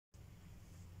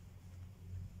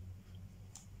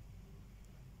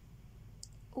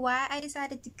why I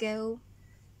decided to go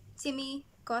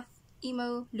semi-goth,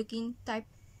 emo looking type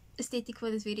aesthetic for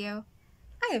this video,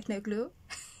 I have no clue.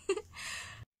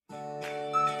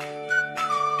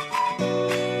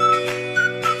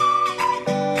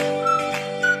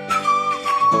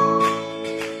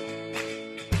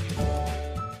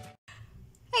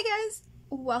 Hey guys,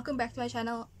 welcome back to my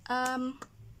channel.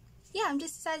 Yeah, I'm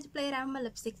just decided to play around with my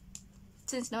lipstick.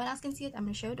 Since no one else can see it, I'm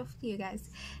gonna show it off to you guys.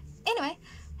 Anyway,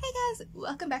 hey guys,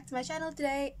 welcome back to my channel.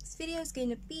 Today this video is going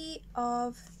to be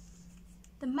of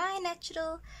the My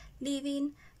Natural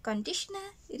leave-in conditioner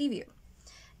review.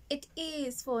 It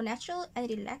is for natural and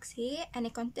relaxed hair, and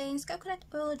it contains coconut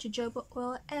oil, jojoba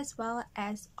oil, as well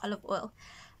as olive oil.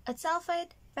 It's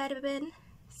sulfate, paraben,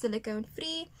 silicone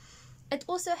free. It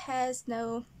also has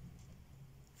no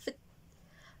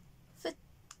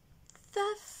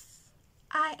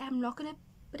I am not gonna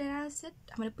pronounce it.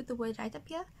 I'm gonna put the word right up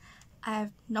here.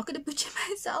 I'm not gonna butcher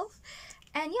myself.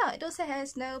 And yeah, it also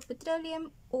has no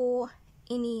petroleum or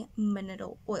any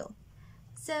mineral oil.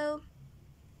 So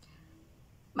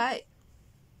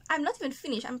I'm not even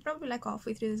finished. I'm probably like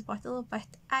halfway through this bottle, but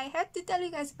I had to tell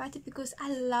you guys about it because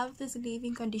I love this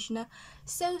leave-in conditioner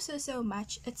so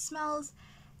much. It smells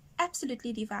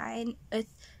absolutely divine. It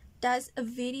does a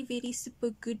very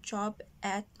super good job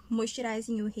at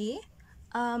moisturizing your hair.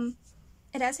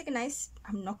 It has like a nice,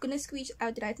 I'm not gonna squeeze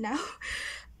out right now.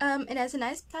 It has a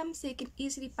nice pump, so you can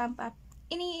easily pump up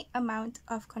any amount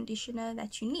of conditioner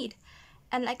that you need.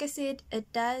 And like I said,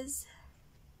 it does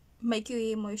make your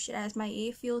hair moisturize. My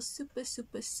hair feels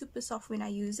super soft when I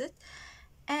use it.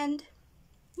 And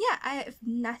yeah, I have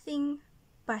nothing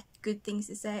but good things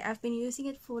to say. I've been using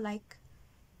it for like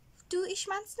 2-ish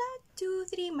months now,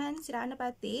 2-3 months, around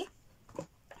about there.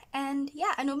 And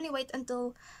yeah, I normally wait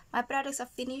until my products are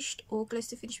finished or close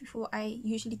to finished before I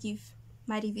usually give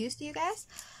my reviews to you guys.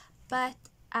 But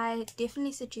I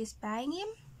definitely suggest buying them.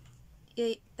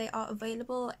 They are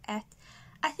available at,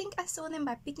 I think I saw them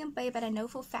by Pick n Pay, but I know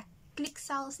for a fact Click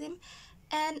sells them.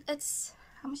 And it's,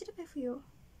 how much did I pay for you?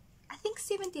 I think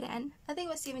 70 rand. I think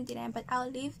it was 70 rand, but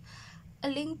I'll leave a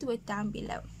link to it down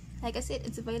below. Like I said,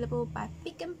 it's available by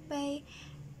Pick n Pay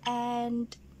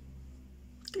and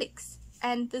Clicks.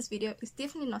 And this video is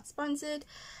definitely not sponsored.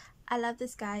 I love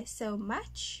this guy so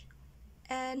much,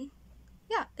 and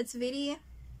yeah, it's very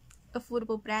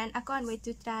affordable brand. I can't wait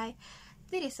to try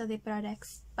the rest of their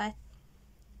products. But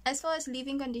as far as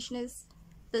leave-in conditioners,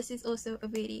 this is also a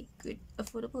very good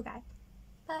affordable guy.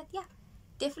 But yeah,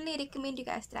 definitely recommend you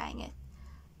guys trying it.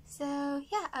 So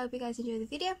yeah, I hope you guys enjoy the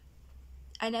video.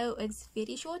 I know it's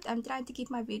very short. I'm trying to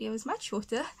keep my videos much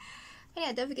shorter. But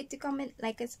yeah, don't forget to comment,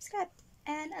 like, and subscribe.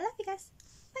 And I love you guys.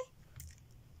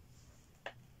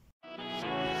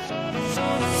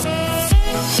 Bye.